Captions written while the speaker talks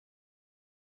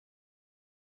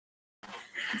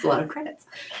It's a lot of credits.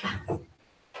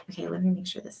 Okay, let me make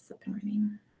sure this is up and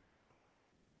running.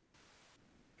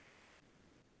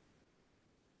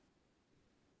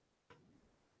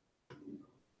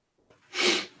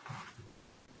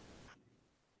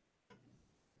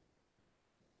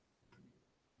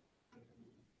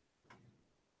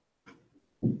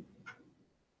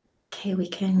 Okay, we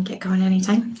can get going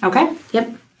anytime. Okay.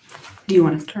 Yep. Do you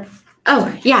want to start?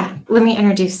 Oh, yeah. Let me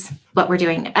introduce what we're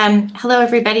doing. Hello,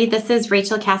 everybody. This is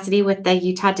Rachel Cassidy with the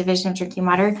Utah Division of Drinking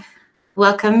Water.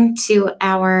 Welcome to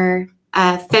our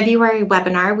February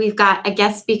webinar. We've got a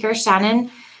guest speaker,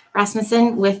 Shannon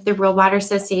Rasmussen with the Rural Water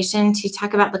Association, to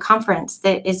talk about the conference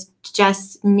that is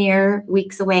just mere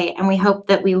weeks away, and we hope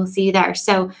that we will see you there.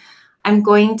 So I'm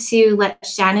going to let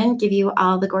Shannon give you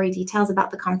all the gory details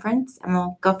about the conference, and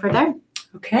we'll go from there.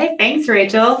 Okay, thanks,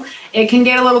 Rachel. It can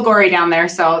get a little gory down there,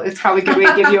 so it's probably good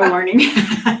to give you a warning.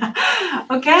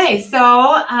 Okay,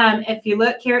 so if you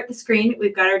look here at the screen,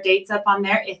 we've got our dates up on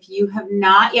there. If you have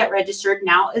not yet registered,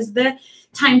 now is the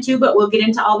time to, but we'll get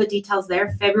into all the details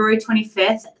there. February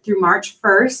 25th through March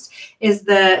 1st is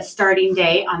the starting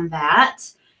day on that.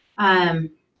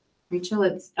 Rachel,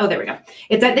 there we go.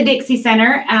 It's at the Dixie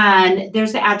Center, and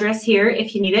there's the address here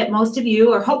if you need it. Most of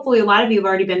you, or hopefully a lot of you, have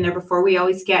already been there before. We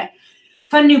always get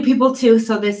fun new people too,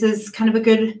 so this is kind of a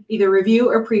good either review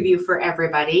or preview for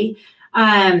everybody.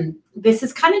 This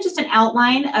is kind of just an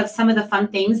outline of some of the fun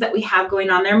things that we have going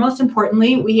on there. Most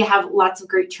importantly, we have lots of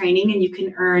great training, and you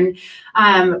can earn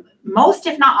most,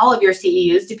 if not all, of your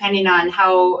CEUs, depending on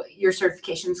how your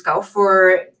certifications go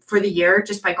for the year,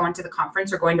 just by going to the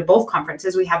conference or going to both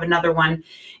conferences. We have another one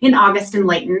in August in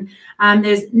Layton.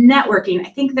 There's networking. I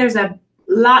think there's a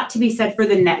lot to be said for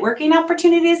the networking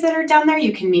opportunities that are down there.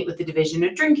 You can meet with the Division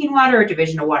of Drinking Water, or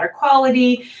Division of Water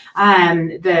Quality,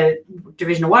 the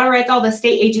Division of Water Rights. All the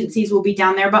state agencies will be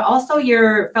down there, but also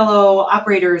your fellow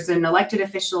operators and elected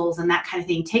officials and that kind of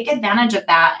thing. Take advantage of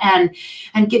that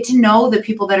and get to know the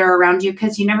people that are around you,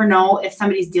 because you never know if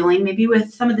somebody's dealing maybe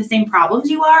with some of the same problems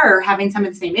you are, or having some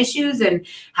of the same issues and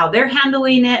how they're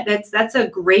handling it. That's a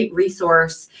great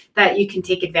resource that you can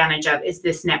take advantage of, is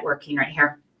this networking right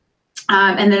here.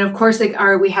 And then, of course, we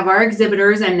have our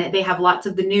exhibitors, and they have lots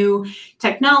of the new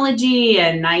technology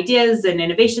and ideas and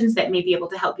innovations that may be able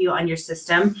to help you on your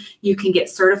system. You can get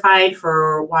certified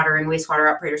for water and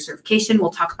wastewater operator certification. We'll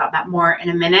talk about that more in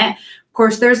a minute. Of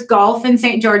course, there's golf in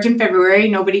St. George in February.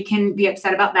 Nobody can be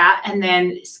upset about that. And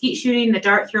then skeet shooting, the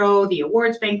dart throw, the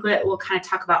awards banquet. We'll kind of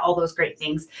talk about all those great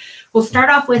things. We'll start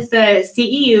off with the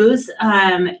CEUs.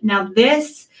 Now,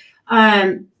 this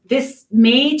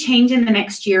may change in the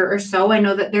next year or so. I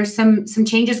know that there's some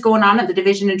changes going on at the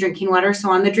Division of Drinking Water.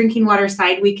 So on the drinking water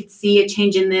side, we could see a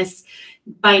change in this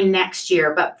by next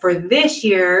year. But for this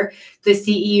year, the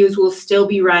CEUs will still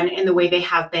be run in the way they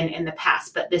have been in the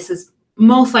past. But this is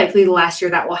most likely the last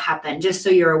year that will happen, just so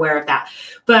you're aware of that.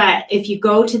 But if you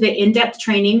go to the in-depth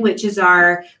training, which is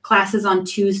our classes on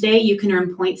Tuesday, you can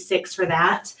earn 0.6 for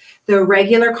that. The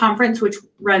regular conference, which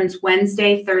runs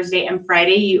Wednesday, Thursday, and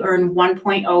Friday, you earn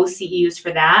 1.0 CEUs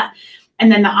for that.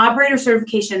 And then the operator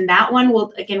certification, that one we'll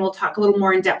talk a little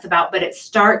more in depth about, but it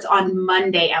starts on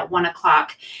Monday at 1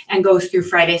 o'clock and goes through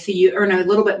Friday. So you earn a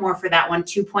little bit more for that one,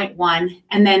 2.1.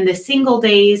 And then the single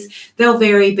days, they'll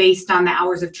vary based on the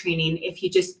hours of training. If you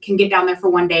just can get down there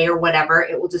for one day or whatever,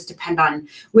 it will just depend on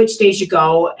which days you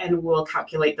go, and we'll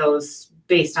calculate those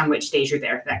based on which days you're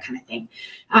there, that kind of thing.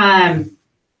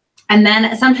 And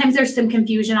then sometimes there's some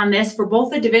confusion on this. For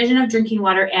both the Division of Drinking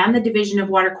Water and the Division of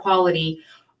Water Quality,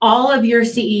 all of your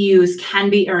CEUs can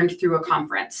be earned through a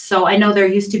conference. So I know there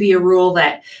used to be a rule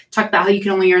that talked about how you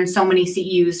can only earn so many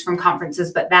CEUs from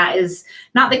conferences, but that is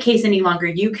not the case any longer.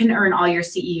 You can earn all your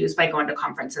CEUs by going to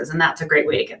conferences, and that's a great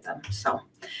way to get them. So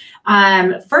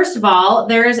first of all,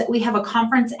 we have a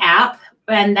conference app.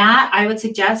 And that, I would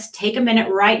suggest, take a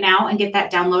minute right now and get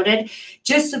that downloaded,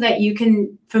 just so that you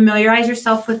can familiarize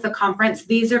yourself with the conference.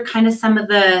 These are kind of some of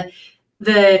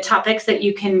the topics that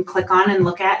you can click on and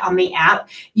look at on the app.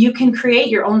 You can create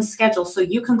your own schedule, so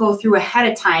you can go through ahead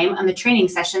of time on the training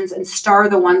sessions and star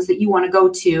the ones that you want to go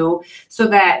to, so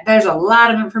that there's a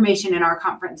lot of information in our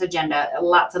conference agenda,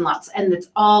 lots and lots, and it's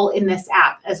all in this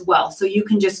app as well. So you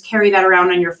can just carry that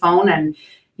around on your phone and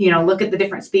look at the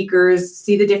different speakers,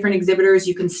 see the different exhibitors.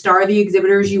 You can star the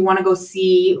exhibitors you want to go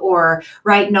see, or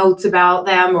write notes about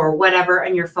them, or whatever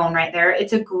on your phone right there.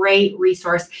 It's a great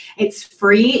resource. It's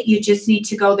free. You just need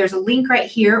to go. There's a link right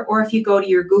here, or if you go to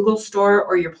your Google Store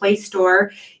or your Play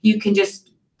Store, you can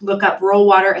just look up Rural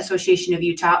Water Association of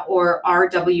Utah or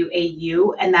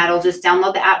RWAU, and that'll just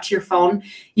download the app to your phone.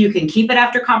 You can keep it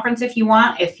after conference if you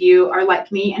want. If you are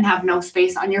like me and have no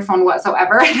space on your phone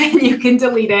whatsoever, then you can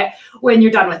delete it when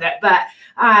you're done with it. But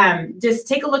just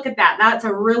take a look at that. That's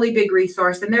a really big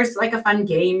resource. And there's like a fun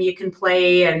game you can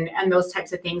play and those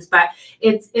types of things, but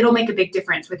it'll make a big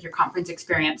difference with your conference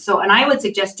experience. So, and I would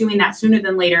suggest doing that sooner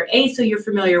than later, so you're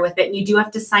familiar with it, and you do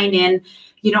have to sign in.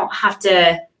 You don't have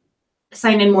to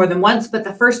sign in more than once, but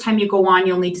the first time you go on,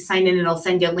 you'll need to sign in and it'll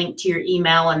send you a link to your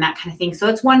email and that kind of thing. So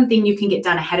it's one thing you can get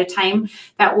done ahead of time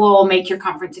that will make your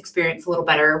conference experience a little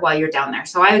better while you're down there.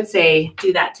 So I would say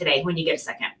do that today when you get a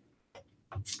second.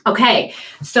 Okay,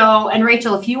 so, and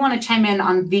Rachel, if you want to chime in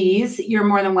on these, you're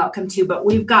more than welcome to, but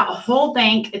we've got a whole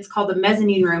bank. It's called the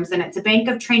mezzanine rooms, and it's a bank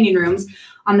of training rooms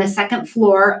on the second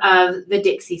floor of the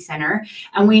Dixie Center.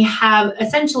 And we have,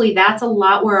 essentially, that's a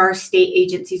lot where our state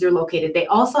agencies are located. They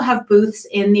also have booths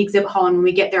in the exhibit hall, and when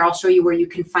we get there, I'll show you where you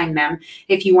can find them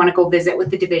if you want to go visit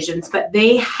with the divisions. But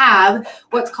they have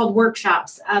what's called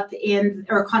workshops up in,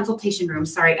 or consultation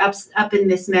rooms, sorry, up in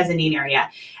this mezzanine area.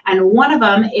 And one of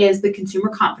them is the consumer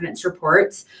confidence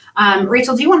reports.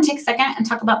 Rachel, do you want to take a second and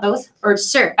talk about those? Or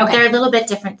sure. Okay. They're a little bit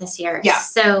different this year. Yeah.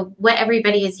 So what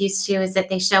everybody is used to is that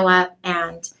they show up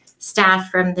and staff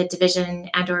from the division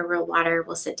and or rural water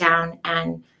will sit down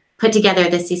and put together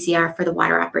the CCR for the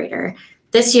water operator.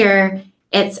 This year,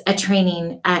 it's a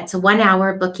training. It's a 1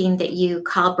 hour booking that you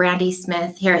call Brandy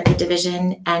Smith here at the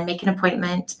division and make an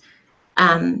appointment.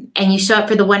 And you show up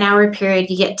for the 1 hour period.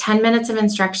 You get 10 minutes of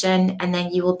instruction, and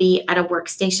then you will be at a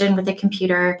workstation with a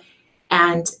computer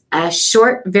and a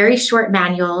short, very short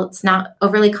manual. It's not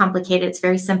overly complicated. It's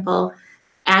very simple.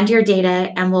 And your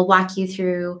data, and we'll walk you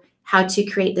through how to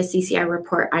create the CCR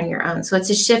report on your own. So it's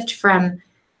a shift from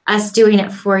us doing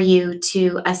it for you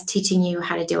to us teaching you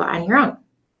how to do it on your own.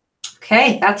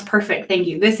 Okay, that's perfect. Thank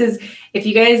you. This is, if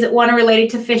you guys want to relate it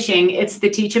to fishing, it's the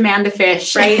Teach a Man to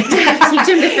Fish, right? Teach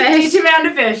him to fish. Teach a Man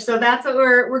to Fish. So that's what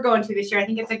we're going to this year. I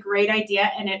think it's a great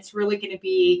idea, and it's really going to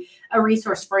be a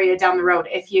resource for you down the road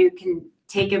if you can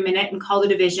take a minute and call the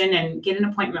division and get an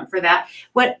appointment for that.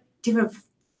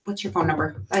 What's your phone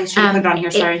number? I should have put it on here,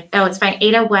 sorry. It's fine.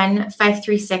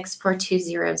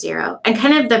 801-536-4200. And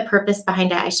kind of the purpose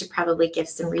behind it, I should probably give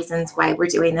some reasons why we're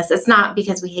doing this. It's not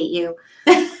because we hate you.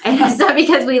 And it's not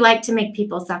because we like to make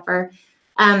people suffer.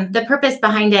 The purpose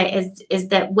behind it is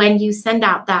that when you send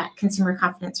out that consumer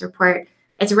confidence report,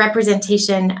 it's a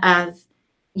representation of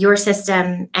your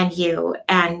system and you.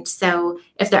 And so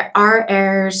if there are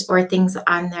errors or things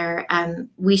on there,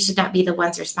 we should not be the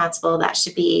ones responsible. That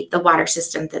should be the water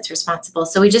system that's responsible.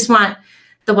 So we just want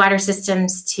the water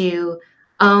systems to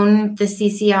own the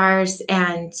CCRs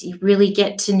and you really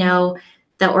get to know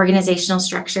the organizational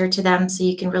structure to them so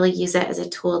you can really use it as a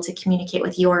tool to communicate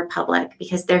with your public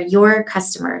because they're your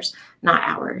customers, not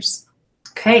ours.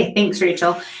 Okay, thanks,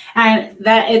 Rachel. And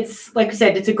that it's, like I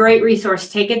said, it's a great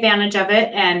resource. Take advantage of it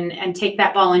and take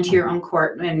that ball into your own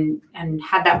court and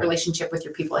have that relationship with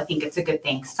your people. I think it's a good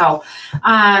thing. So,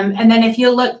 and then if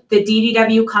you look, the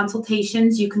DDW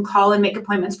consultations, you can call and make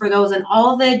appointments for those, and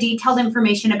all the detailed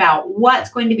information about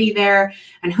what's going to be there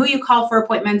and who you call for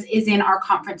appointments is in our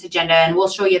conference agenda, and we'll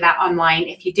show you that online.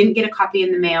 If you didn't get a copy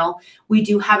in the mail, we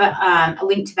do have a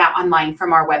link to that online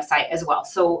from our website as well.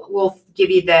 So we'll give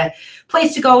you the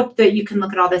place to go that you can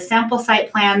look at all the sample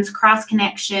site plans, cross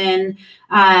connection,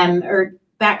 or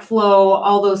backflow,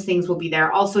 all those things will be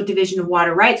there. Also, Division of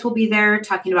Water Rights will be there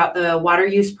talking about the water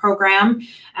use program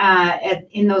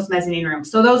in those mezzanine rooms.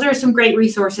 So those are some great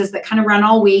resources that kind of run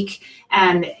all week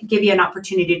and give you an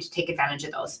opportunity to take advantage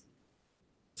of those.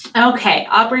 Okay,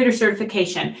 operator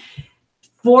certification.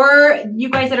 For you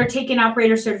guys that are taking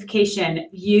operator certification,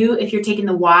 if you're taking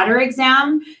the water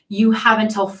exam, you have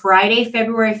until Friday,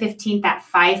 February 15th at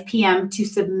 5 p.m. to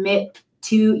submit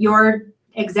to your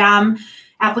exam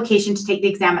application to take the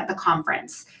exam at the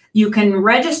conference. You can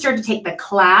register to take the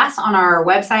class on our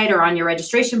website or on your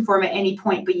registration form at any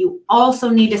point, but you also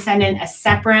need to send in a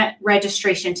separate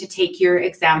registration to take your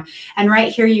exam. And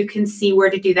right here, you can see where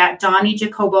to do that. Donnie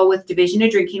Jacobo with Division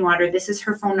of Drinking Water. This is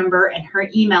her phone number and her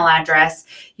email address.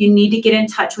 You need to get in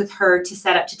touch with her to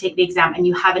set up to take the exam, and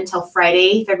you have until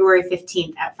Friday, February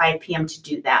 15th at 5 p.m. to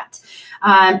do that.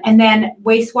 And then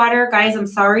wastewater, guys, I'm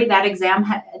sorry, that exam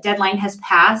deadline has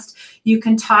passed. You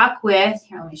can talk with,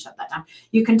 here, let me shut that down.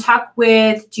 You can talk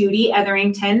with Judy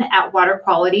Etherington at Water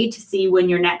Quality to see when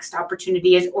your next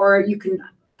opportunity is, or you can,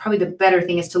 probably the better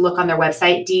thing is to look on their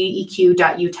website,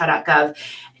 deq.utah.gov,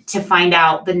 to find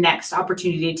out the next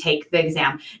opportunity to take the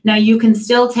exam. Now you can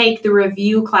still take the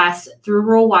review class through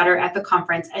rural water at the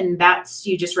conference, and that's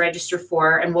you just register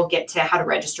for, and we'll get to how to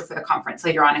register for the conference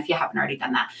later on if you haven't already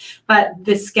done that. But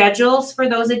the schedules for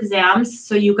those exams,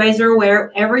 so you guys are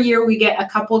aware, every year we get a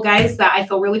couple guys that I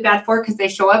feel really bad for because they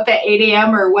show up at 8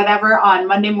 a.m. or whatever on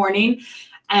Monday morning,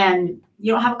 and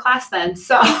you don't have a class then.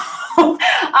 So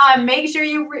make sure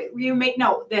you make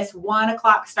note, this 1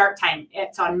 o'clock start time.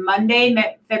 It's on Monday,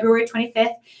 February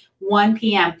 25th, 1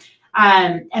 p.m.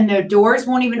 And the doors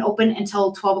won't even open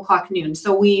until 12 o'clock noon.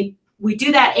 So we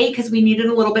do that, because we needed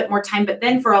a little bit more time. But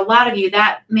then for a lot of you,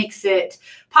 that makes it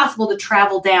possible to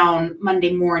travel down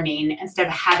Monday morning instead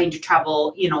of having to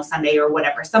travel, Sunday or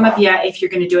whatever. Some of you, if you're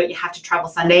going to do it, you have to travel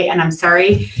Sunday. And I'm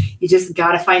sorry, you just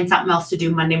got to find something else to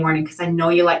do Monday morning, because I know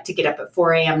you like to get up at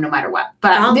 4 a.m. no matter what.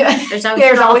 But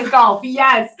there's always golf.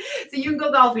 Yes. So you can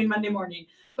go golfing Monday morning.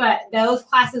 But those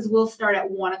classes will start at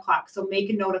 1 o'clock. So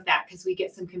make a note of that, because we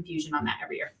get some confusion on that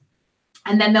every year.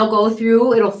 And then they'll go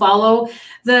through, it'll follow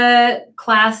the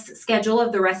class schedule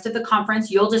of the rest of the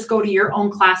conference. You'll just go to your own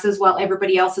classes while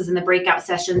everybody else is in the breakout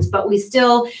sessions, but we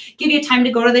still give you time to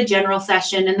go to the general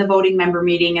session and the voting member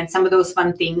meeting and some of those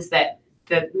fun things that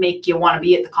make you want to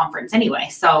be at the conference anyway.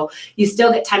 So you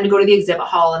still get time to go to the exhibit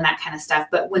hall and that kind of stuff.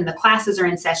 But when the classes are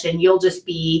in session, you'll just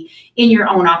be in your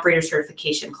own operator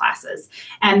certification classes.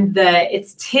 And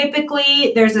it's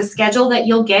typically, there's a schedule that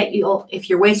you'll get. If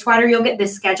you're wastewater, you'll get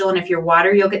this schedule. And if you're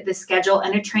water, you'll get this schedule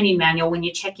and a training manual when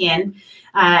you check in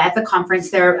at the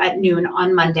conference there at noon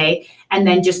on Monday. And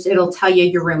then it'll tell you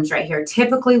your rooms right here.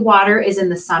 Typically water is in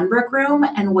the Sunbrook room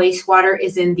and wastewater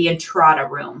is in the Entrada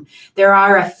room. There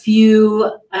are a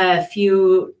few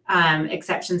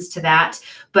exceptions to that,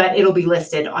 but it'll be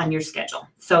listed on your schedule.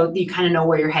 So you kind of know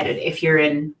where you're headed. If you're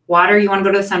in water, you want to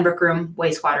go to the Sunbrook room.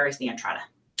 Wastewater is the Entrada.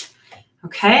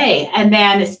 Okay, and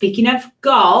then speaking of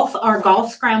golf, our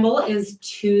golf scramble is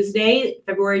Tuesday,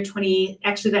 February 20,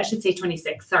 actually that should say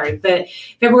 26, sorry, but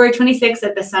February 26th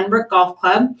at the Sunbrook Golf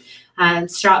Club.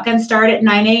 Shotgun start at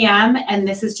 9 a.m. and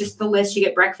this is just the list. You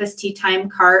get breakfast, tea time,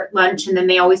 cart, lunch, and then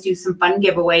they always do some fun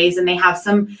giveaways, and they have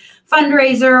some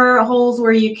fundraiser holes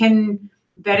where you can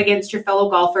bet against your fellow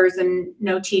golfers and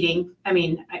no cheating. I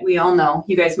mean, we all know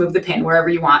you guys move the pin wherever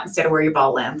you want instead of where your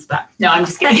ball lands, but no, I'm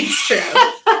just kidding. It's true.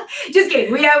 Just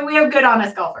kidding. We have good,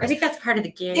 honest golfers. I think that's part of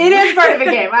the game. It is part of the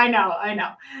game. I know.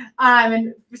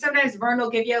 And sometimes Vern will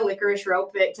give you a licorice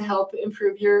rope to help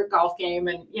improve your golf game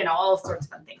and, all sorts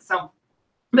of fun things. So,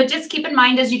 but just keep in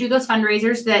mind as you do those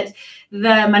fundraisers that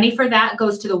the money for that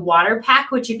goes to the water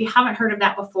pack, which if you haven't heard of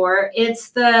that before, it's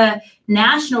the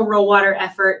national rural water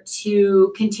effort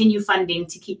to continue funding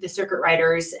to keep the circuit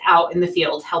riders out in the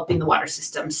field helping the water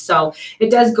systems. So it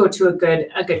does go to a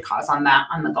good cause on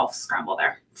the golf scramble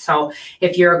there. So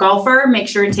if you're a golfer, make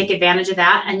sure to take advantage of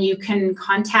that. And you can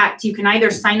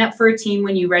either sign up for a team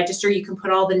when you register, you can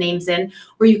put all the names in,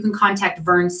 or you can contact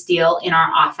Vern Steele in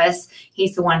our office.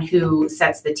 He's the one who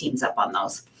sets the teams up on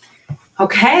those.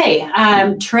 Okay,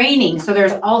 training. So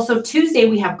there's also Tuesday,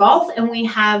 we have golf and we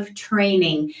have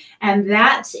training. And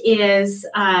that is,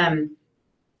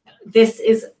 this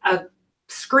is a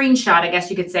screenshot, I guess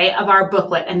you could say, of our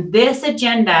booklet. And this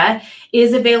agenda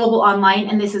is available online.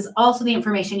 And this is also the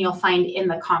information you'll find in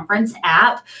the conference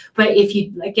app. But if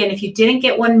you didn't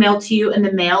get one mailed to you in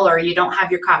the mail or you don't have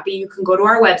your copy, you can go to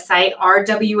our website,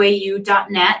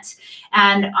 rwau.net.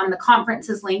 And on the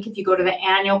conferences link, if you go to the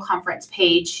annual conference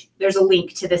page, there's a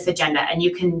link to this agenda and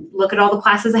you can look at all the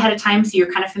classes ahead of time so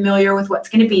you're kind of familiar with what's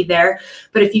going to be there.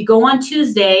 But if you go on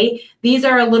Tuesday, these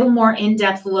are a little more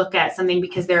in-depth look at something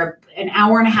because they're an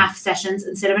hour and a half sessions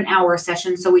instead of an hour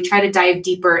session. So we try to dive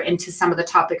deeper into some of the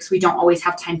topics. We don't always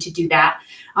have time to do that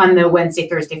on the Wednesday,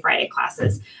 Thursday, Friday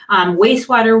classes.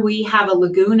 Wastewater, we have a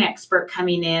lagoon expert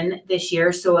coming in this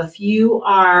year. So if you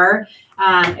have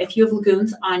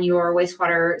lagoons on your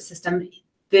wastewater system,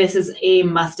 this is a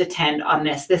must attend on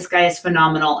this. This guy is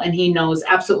phenomenal and he knows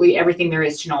absolutely everything there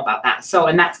is to know about that. So,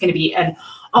 and that's going to be an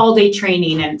all-day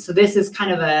training. And so this is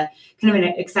kind of an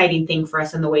exciting thing for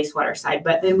us on the wastewater side.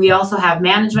 But then we also have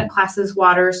management classes,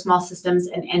 water, small systems,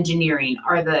 and engineering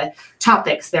are the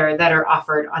topics there that are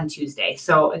offered on Tuesday.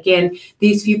 So again,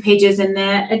 these few pages in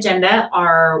the agenda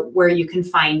are where you can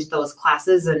find those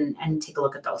classes and take a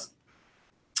look at those.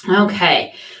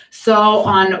 Okay, so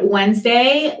on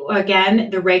Wednesday, again,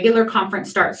 the regular conference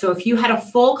starts. So if you had a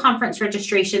full conference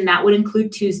registration, that would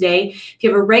include Tuesday. If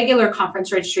you have a regular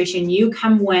conference registration, you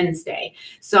come Wednesday.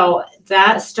 So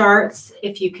that starts,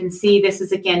 if you can see, this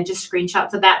is again just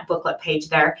screenshots of that booklet page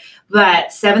there. But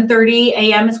 7:30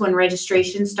 a.m. is when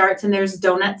registration starts, and there's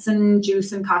donuts and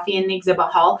juice and coffee in the exhibit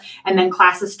hall. And then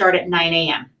classes start at 9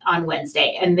 a.m. on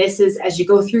Wednesday. And this is, as you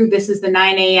go through, this is the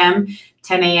 9 a.m.,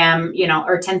 10 a.m.,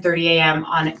 or 10:30 a.m.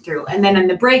 on it through. And then in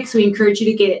the breaks, we encourage you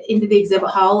to get into the exhibit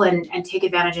hall and take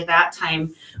advantage of that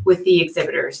time with the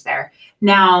exhibitors there.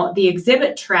 Now, the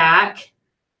exhibit track,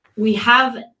 we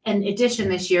have an addition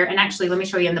this year, and actually, let me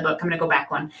show you in the book. I'm going to go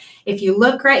back one. If you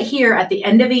look right here at the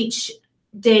end of each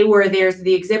day where there's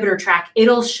the exhibitor track,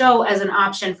 it'll show as an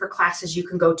option for classes you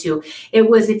can go to. It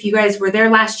was, if you guys were there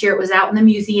last year, it was out in the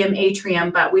museum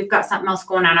atrium, but we've got something else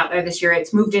going on out there this year.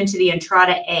 It's moved into the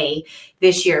Entrada A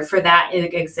this year for that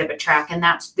exhibit track, and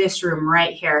that's this room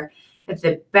right here at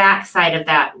the back side of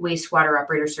that wastewater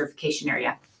operator certification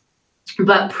area.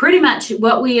 But pretty much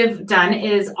what we have done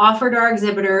is offered our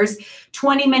exhibitors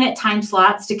 20-minute time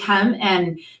slots to come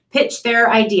and pitch their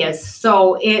ideas.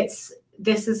 So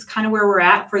this is kind of where we're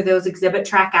at for those exhibit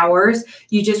track hours.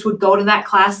 You just would go to that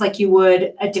class like you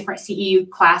would a different CEU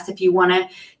class if you want to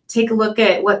take a look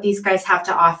at what these guys have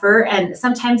to offer. And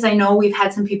sometimes I know we've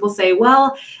had some people say,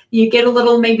 well, you get a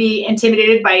little maybe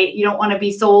intimidated by, you don't want to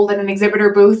be sold in an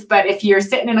exhibitor booth. But if you're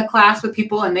sitting in a class with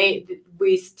people and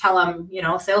we tell them,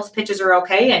 sales pitches are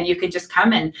okay, and you can just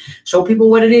come and show people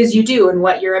what it is you do and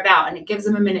what you're about. And it gives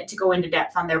them a minute to go into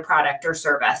depth on their product or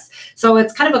service. So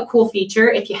it's kind of a cool feature.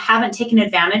 If you haven't taken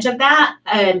advantage of that,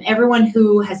 everyone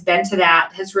who has been to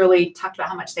that has really talked about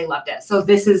how much they loved it. So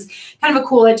this is kind of a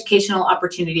cool educational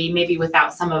opportunity, maybe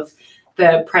without some of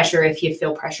the pressure, if you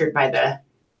feel pressured by the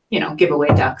giveaway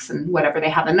ducks and whatever they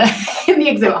have in the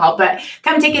exhibit hall. But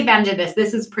come take advantage of this.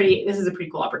 This is a pretty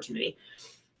cool opportunity.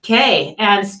 Okay,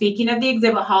 and speaking of the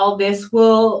exhibit hall, this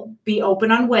will be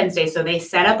open on Wednesday. So they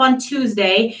set up on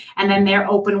Tuesday, and then they're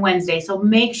open Wednesday. So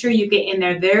make sure you get in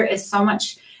there. There is so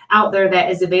much out there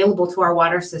that is available to our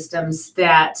water systems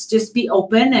that just be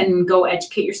open and go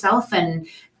educate yourself and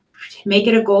make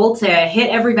it a goal to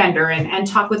hit every vendor and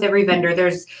talk with every vendor.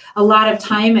 There's a lot of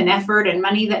time and effort and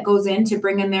money that goes into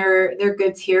bringing their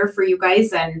goods here for you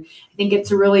guys. And I think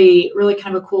it's a really, really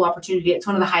kind of a cool opportunity. It's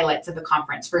one of the highlights of the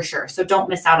conference for sure. So don't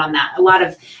miss out on that. A lot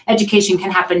of education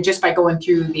can happen just by going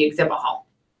through the exhibit hall.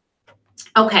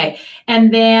 Okay,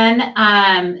 and then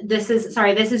this is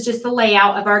just the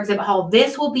layout of our exhibit hall.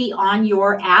 This will be on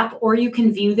your app, or you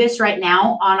can view this right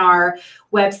now on our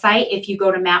website if you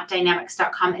go to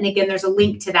mapdynamics.com. And again, there's a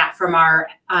link to that from our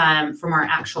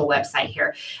actual website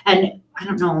here. And I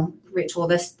don't know, Rachel,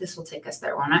 this will take us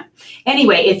there, won't it?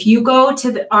 Anyway, if you go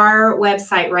to our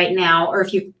website right now, or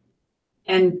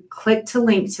and click to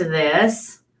link to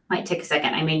this. Might take a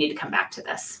second. I may need to come back to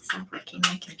this. It's not working.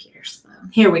 My computer's slow.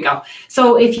 Here we go.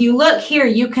 So if you look here,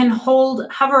 you can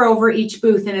hover over each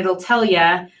booth and it'll tell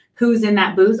you who's in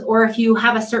that booth. Or if you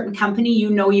have a certain company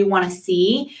you want to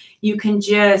see, you can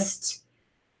just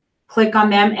click on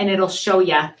them and it'll show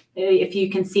you. If you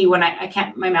can see when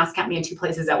my mouse can't be in two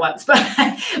places at once, but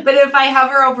if I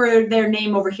hover over their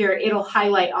name over here, it'll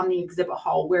highlight on the exhibit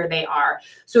hall where they are.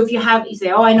 So if you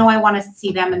say, oh, I know I want to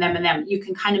see them and them and them, you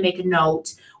can kind of make a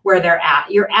note where they're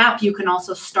at. Your app, you can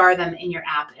also star them in your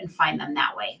app and find them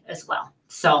that way as well.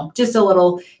 So just a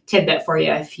little tidbit for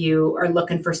you if you are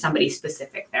looking for somebody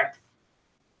specific there.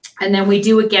 And then we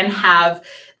do again have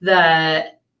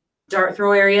the dart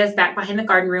throw areas back behind the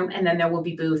garden room, and then there will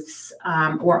be booths.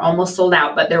 We're almost sold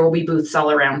out, but there will be booths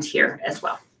all around here as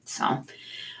well. So,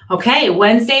 okay,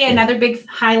 Wednesday, another big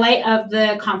highlight of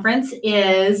the conference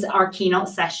is our keynote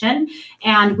session,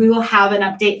 and we will have an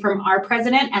update from our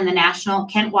president and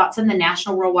Kent Watson, the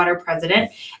National Rural Water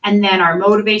president, and then our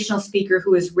motivational speaker,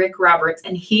 who is Rick Roberts,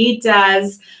 and he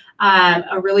does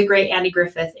a really great Andy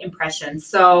Griffith impression.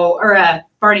 Or a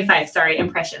Barney Fife,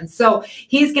 impression. So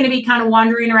he's going to be kind of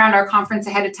wandering around our conference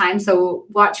ahead of time. So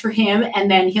watch for him.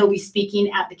 And then he'll be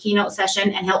speaking at the keynote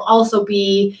session, and he'll also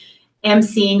be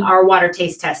emceeing our water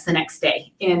taste test the next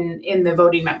day in the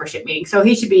voting membership meeting. So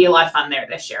he should be a lot of fun there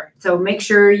this year. So make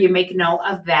sure you make note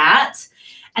of that.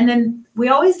 And then we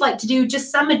always like to do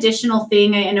just some additional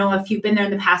thing. I know if you've been there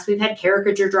in the past, we've had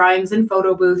caricature drawings and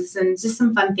photo booths and just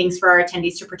some fun things for our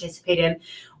attendees to participate in.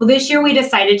 Well, this year we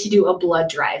decided to do a blood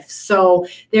drive. So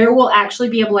there will actually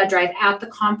be a blood drive at the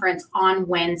conference on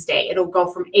Wednesday. It'll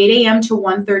go from 8 a.m. to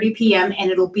 1:30 p.m.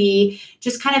 and it'll be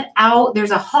just kind of out.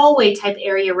 There's a hallway type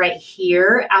area right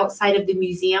here outside of the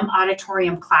museum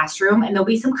auditorium classroom, and there'll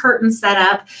be some curtains set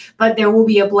up, but there will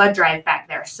be a blood drive back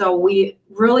there. So we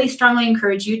really strongly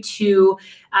encourage you to to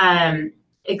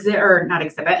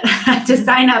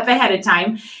sign up ahead of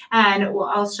time. And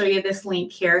I'll show you this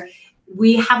link here.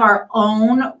 We have our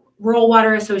own Rural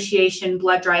Water Association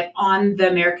blood drive on the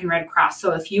American Red Cross.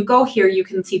 So if you go here, you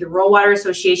can see the Rural Water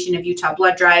Association of Utah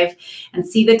blood drive and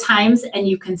see the times, and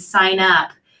you can sign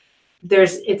up.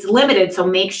 It's limited, so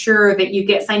make sure that you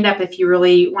get signed up if you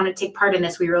really want to take part in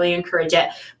this. We really encourage it,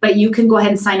 but you can go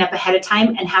ahead and sign up ahead of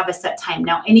time and have a set time.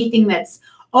 Now, anything that's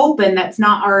open that's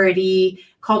not already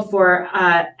called for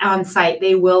on site,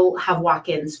 they will have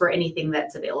walk-ins for anything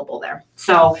that's available there.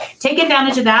 So take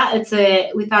advantage of that.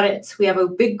 We have a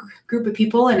big group of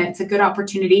people, and it's a good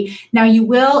opportunity. Now you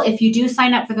will, if you do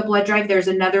sign up for the blood drive, there's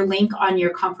another link on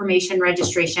your confirmation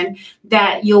registration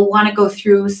that you'll want to go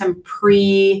through some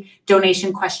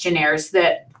pre-donation questionnaires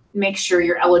that make sure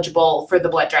you're eligible for the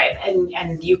blood drive,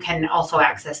 and you can also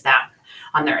access that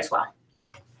on there as well.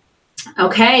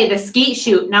 Okay, the skeet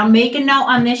shoot. Now make a note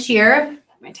on this year.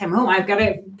 My time home, I've got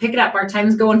to pick it up. Our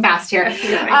time's going fast here.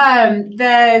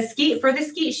 The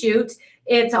skeet shoot,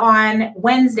 it's on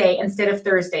Wednesday instead of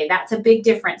Thursday. That's a big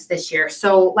difference this year.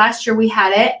 So last year we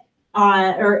had it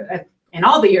on, in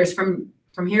all the years from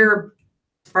here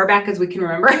far back as we can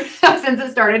remember since it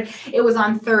started, it was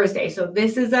on Thursday. So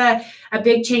this is a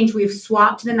big change. We've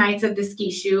swapped the nights of the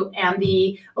ski shoot and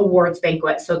the awards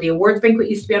banquet. So the awards banquet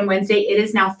used to be on Wednesday. It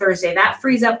is now Thursday. That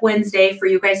frees up Wednesday for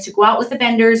you guys to go out with the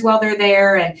vendors while they're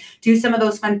there and do some of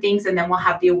those fun things. And then we'll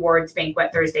have the awards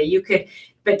banquet Thursday.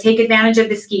 But take advantage of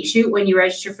the skeet shoot when you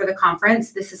register for the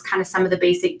conference. This is kind of some of the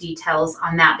basic details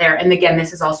on that there. And again,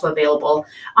 this is also available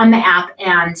on the app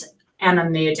and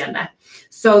on the agenda.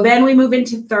 So then we move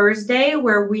into Thursday,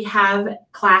 where we have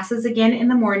classes again in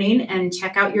the morning, and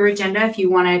check out your agenda if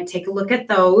you want to take a look at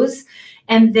those.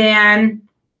 And then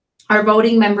our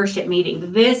voting membership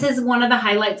meeting. This is one of the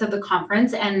highlights of the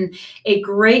conference and a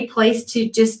great place to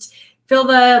just feel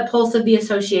the pulse of the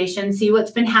association, see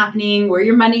what's been happening, where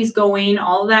your money's going,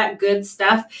 all that good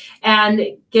stuff,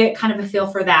 and get kind of a feel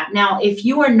for that. Now, if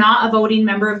you are not a voting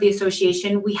member of the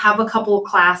association, we have a couple of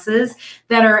classes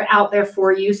that are out there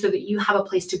for you so that you have a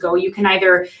place to go. You can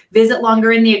either visit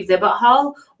longer in the exhibit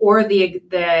hall, or the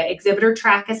exhibitor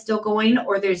track is still going,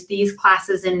 or there's these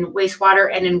classes in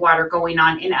wastewater and in water going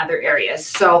on in other areas.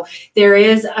 So there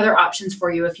is other options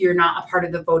for you if you're not a part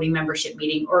of the voting membership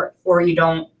meeting, or you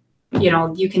don't, you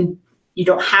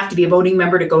don't have to be a voting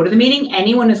member to go to the meeting.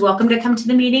 Anyone is welcome to come to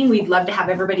the meeting. We'd love to have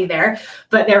everybody there,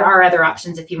 but there are other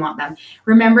options if you want them.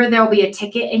 Remember, there'll be a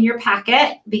ticket in your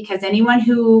packet, because anyone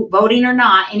who, voting or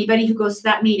not, anybody who goes to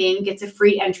that meeting gets a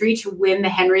free entry to win the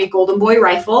Henry Golden Boy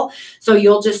rifle. So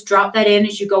you'll just drop that in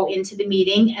as you go into the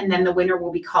meeting, and then the winner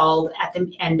will be called at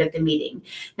the end of the meeting.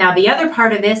 Now, the other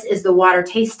part of this is the water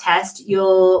taste test.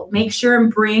 You'll make sure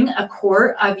and bring a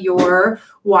quart of your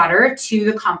water to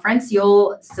the conference.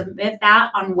 You'll submit that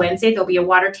on Wednesday. There'll be a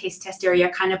water taste test area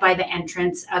kind of by the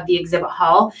entrance of the exhibit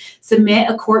hall. Submit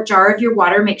a quart jar of your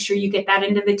water. Make sure you get that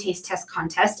into the taste test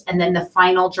contest. And then the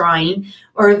final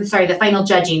the final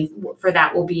judging for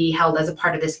that will be held as a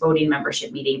part of this voting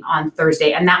membership meeting on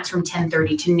Thursday. And that's from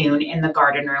 10:30 to noon in the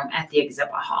garden room at the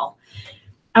exhibit hall.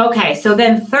 Okay, so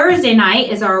then Thursday night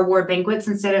is our award banquet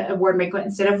instead of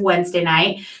Wednesday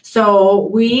night. So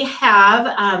we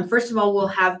have, first of all, we'll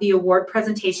have the award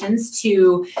presentations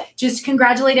to just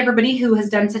congratulate everybody who has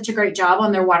done such a great job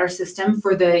on their water system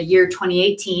for the year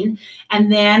 2018. And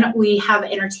then we have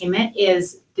entertainment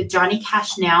is the Johnny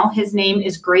Cash Now. His name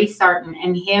is Grace Sarton,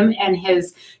 and him and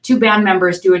his two band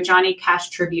members do a Johnny Cash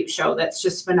tribute show that's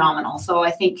just phenomenal. So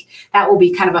I think that will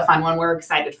be kind of a fun one. We're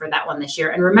excited for that one this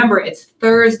year. And remember, it's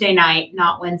Thursday night,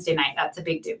 not Wednesday night. That's a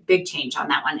big change on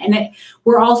that one. And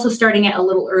we're also starting it a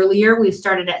little earlier. We've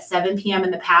started at 7 p.m.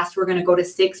 in the past. We're going to go to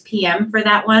 6 p.m. for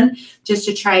that one, just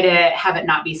to try to have it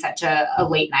not be such a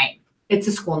late night. It's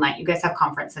a school night. You guys have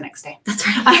conference the next day. That's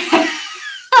right.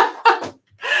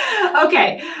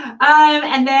 Okay,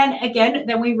 and then again,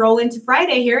 we roll into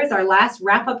Friday. Here is our last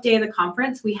wrap-up day of the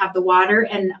conference. We have the water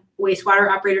and wastewater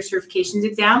operator certifications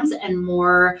exams and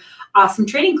more awesome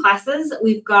training classes.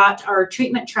 We've got our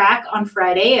treatment track on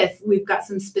Friday. We've got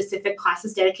some specific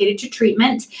classes dedicated to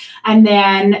treatment, and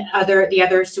then the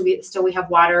others. So we have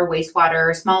water,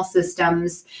 wastewater, small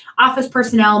systems, office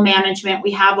personnel management.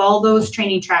 We have all those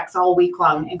training tracks all week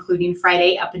long, including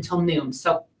Friday up until noon.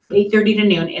 So 8:30 to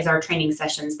noon is our training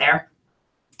sessions there.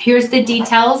 Here's the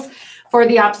details for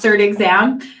the OpCert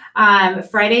exam.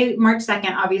 Friday, March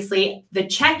 2nd, obviously. The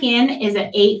check-in is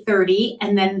at 8:30,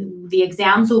 and then the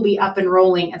exams will be up and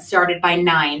rolling and started by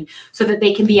 9 so that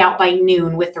they can be out by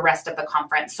noon with the rest of the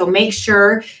conference. So make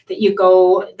sure that you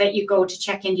go to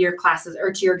check into your classes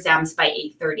or to your exams by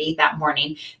 8:30 that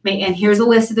morning. And here's a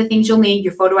list of the things you'll need: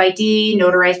 your photo ID,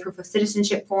 notarized proof of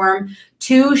citizenship form,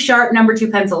 2 sharp number 2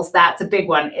 pencils. That's a big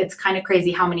one. It's kind of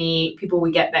crazy how many people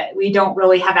we get that we don't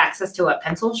really have access to a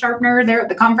pencil sharpener there at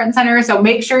the conference center. So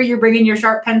make sure you're bringing your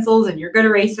sharp pencils and your good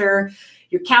eraser,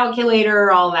 your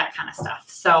calculator, all that kind of stuff.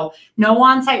 So no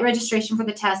on-site registration for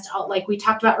the test. Like we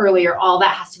talked about earlier, all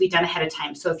that has to be done ahead of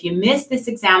time. So if you miss this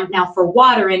exam, now for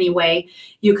water anyway,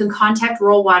 you can contact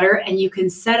RWAU Water and you can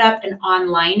set up an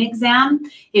online exam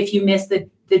if you miss the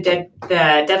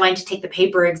deadline to take the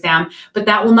paper exam, but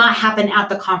that will not happen at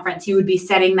the conference. You would be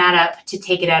setting that up to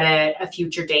take it at a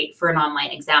future date for an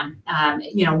online exam,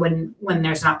 when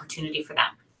there's an opportunity for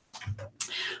that.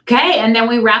 Okay, and then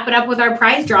we wrap it up with our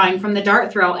prize drawing from the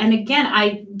dart throw. And again,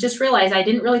 I just realized I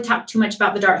didn't really talk too much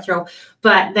about the dart throw,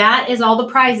 but that is all the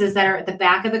prizes that are at the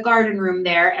back of the garden room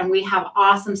there. And we have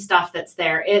awesome stuff that's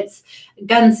there. It's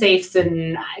gun safes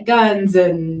and guns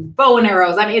and bow and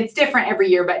arrows. I mean, it's different every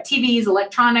year, but TVs,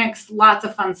 electronics, lots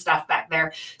of fun stuff back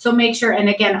there. So make sure, and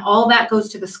again, all that goes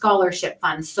to the scholarship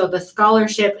funds. So the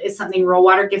scholarship is something RWAU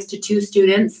Water gives to 2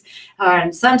 students,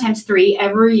 and sometimes 3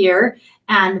 every year.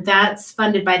 And that's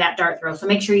funded by that dart throw. So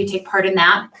make sure you take part in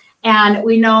that. And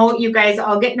we know you guys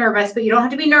all get nervous, but you don't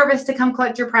have to be nervous to come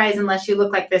collect your prize unless you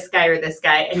look like this guy or this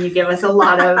guy, and you give us a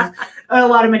lot of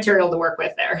material to work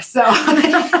with there. So,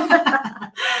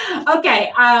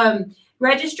 okay.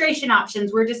 Registration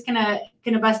options. We're just gonna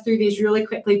bust through these really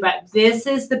quickly, but this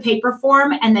is the paper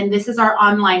form, and then this is our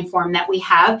online form that we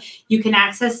have. You can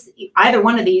access either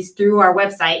one of these through our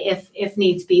website if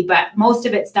needs be, but most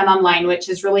of it's done online, which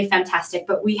is really fantastic.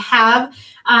 But we have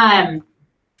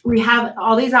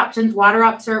all these options: water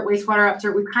op cert, wastewater op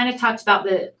cert. We kind of talked about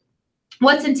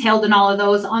what's entailed in all of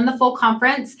those. On the full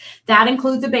conference, that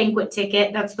includes a banquet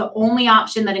ticket. That's the only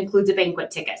option that includes a banquet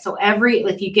ticket. So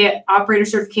if you get operator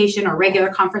certification or regular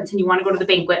conference and you want to go to the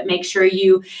banquet, make sure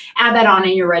you add that on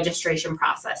in your registration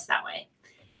process that way.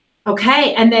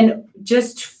 Okay, and then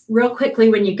just real quickly,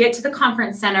 when you get to the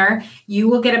conference center, you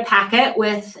will get a packet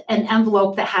with an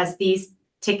envelope that has these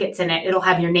tickets in it. It'll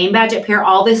have your name badge up here.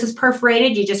 All this is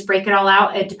perforated. You just break it all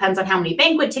out. It depends on how many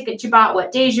banquet tickets you bought,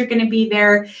 what days you're going to be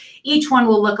there. Each one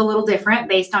will look a little different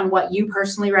based on what you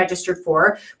personally registered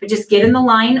for, but just get in the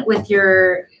line with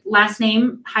your last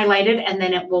name highlighted, and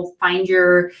then it will find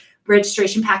your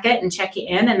registration packet and check you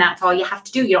in, and that's all you have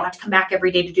to do. You don't have to come back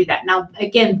every day to do that. Now,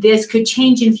 again, this could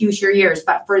change in future years,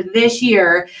 but for this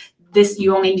year,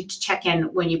 you only need to check in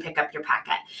when you pick up your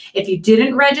packet. If you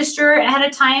didn't register ahead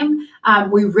of time,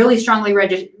 we really strongly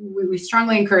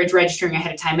encourage registering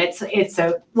ahead of time. It's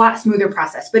a lot smoother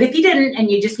process. But if you didn't and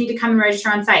you just need to come and register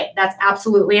on site, that's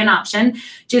absolutely an option.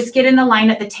 Just get in the line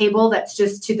at the table that's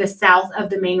just to the south of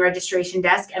the main registration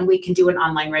desk, and we can do an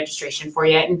online registration for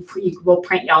you, and we'll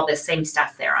print you all this same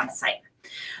stuff there on site.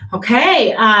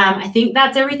 Okay, I think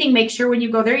that's everything. Make sure when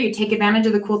you go there, you take advantage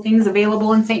of the cool things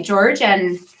available in St. George.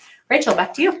 And Rachel,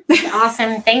 back to you.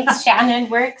 Awesome. Thanks, Shannon.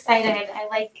 We're excited. I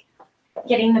like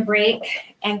getting the break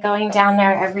and going down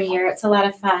there every year. It's a lot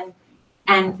of fun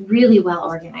and really well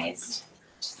organized.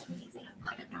 Just amazing.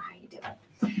 I don't know how you do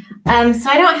it. So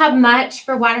I don't have much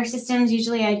for water systems.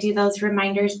 Usually I do those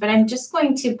reminders, but I'm just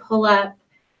going to pull up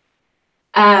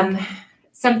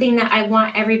something that I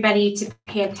want everybody to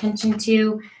pay attention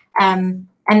to. And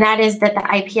that is that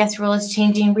the IPS rule is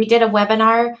changing. We did a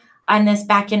webinar on this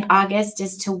back in August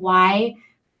as to why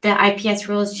the IPS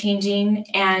rule is changing,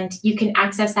 and you can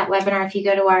access that webinar if you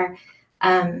go to our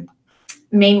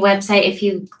main website. If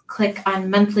you click on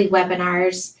monthly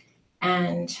webinars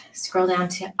and scroll down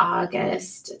to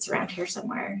August, it's around here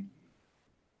somewhere.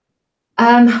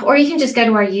 Or you can just go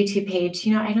to our YouTube page.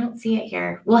 You know, I don't see it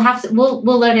here. We'll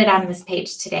load it on this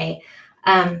page today.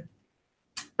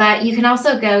 But you can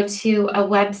also go to a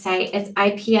website. It's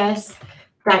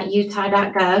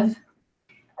ips.utah.gov.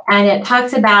 And it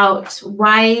talks about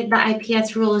why the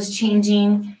IPS rule is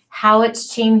changing, how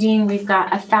it's changing. We've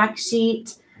got a fact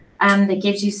sheet that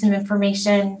gives you some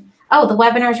information. Oh, the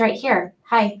webinar's right here.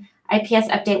 Hi, IPS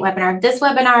update webinar. This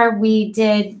webinar we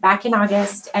did back in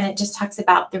August, and it just talks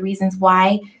about the reasons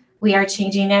why we are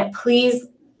changing it. Please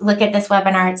look at this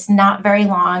webinar. It's not very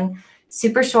long,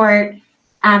 super short,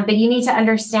 but you need to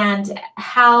understand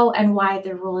how and why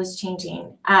the rule is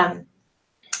changing.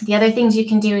 The other things you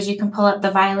can do is you can pull up the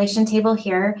violation table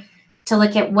here to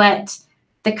look at what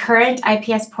the current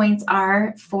IPS points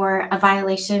are for a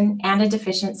violation and a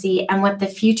deficiency, and what the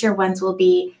future ones will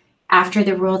be after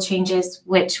the rule changes,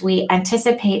 which we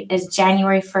anticipate is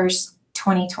January 1st,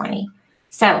 2020.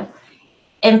 So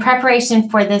in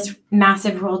preparation for this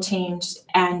massive rule change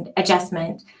and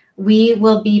adjustment, we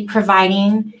will be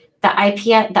providing the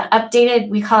updated,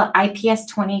 we call it IPS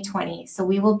 2020. So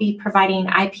we will be providing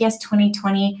IPS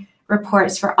 2020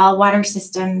 reports for all water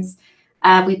systems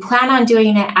We plan on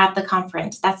doing it at the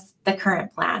conference. That's the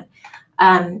current plan.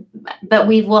 But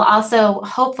we will also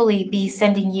hopefully be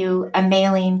sending you a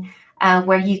mailing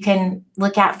where you can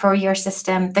look at for your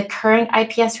system the current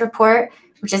IPS report,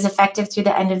 which is effective through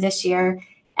the end of this year,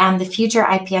 and the future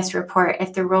IPS report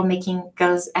if the rulemaking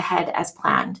goes ahead as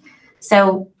planned.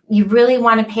 So you really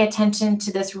want to pay attention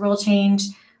to this rule change.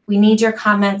 We need your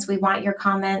comments. We want your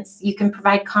comments. You can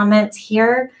provide comments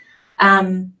here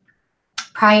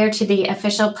prior to the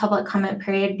official public comment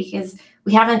period because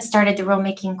we haven't started the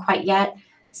rulemaking quite yet.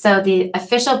 So the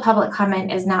official public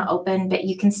comment is not open, but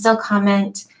you can still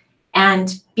comment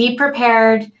and be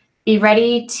prepared. Be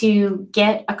ready to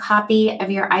get a copy of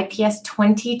your IPS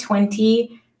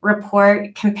 2020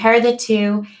 report, compare the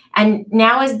two. And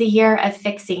now is the year of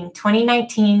fixing.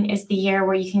 2019 is the year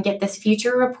where you can get this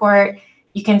future report.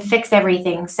 You can fix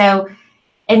everything. So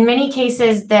in many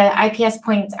cases, the IPS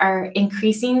points are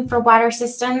increasing for water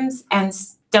systems, and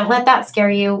don't let that scare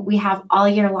you. We have all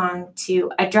year long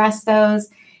to address those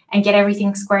and get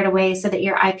everything squared away so that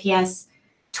your IPS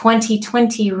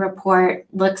 2020 report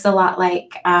looks a lot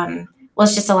like, well,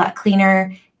 it's just a lot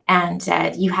cleaner, and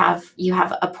you have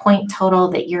a point total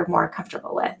that you're more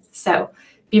comfortable with. So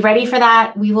be ready for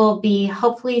that. We will be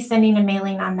hopefully sending a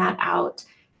mailing on that out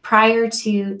prior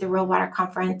to the RWAU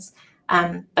Conference.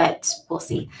 But we'll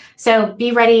see. So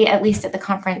be ready, at least at the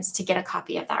conference, to get a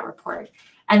copy of that report.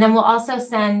 And then we'll also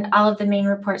send all of the main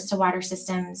reports to water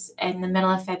systems in the middle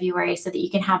of February so that you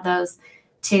can have those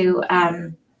to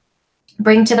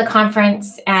bring to the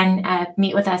conference and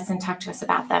meet with us and talk to us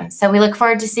about them. So we look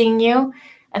forward to seeing you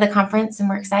at the conference, and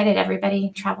we're excited.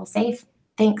 Everybody travel safe.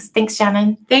 Thanks. Thanks,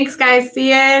 Shannon. Thanks, guys. See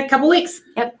you in a couple weeks.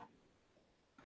 Yep.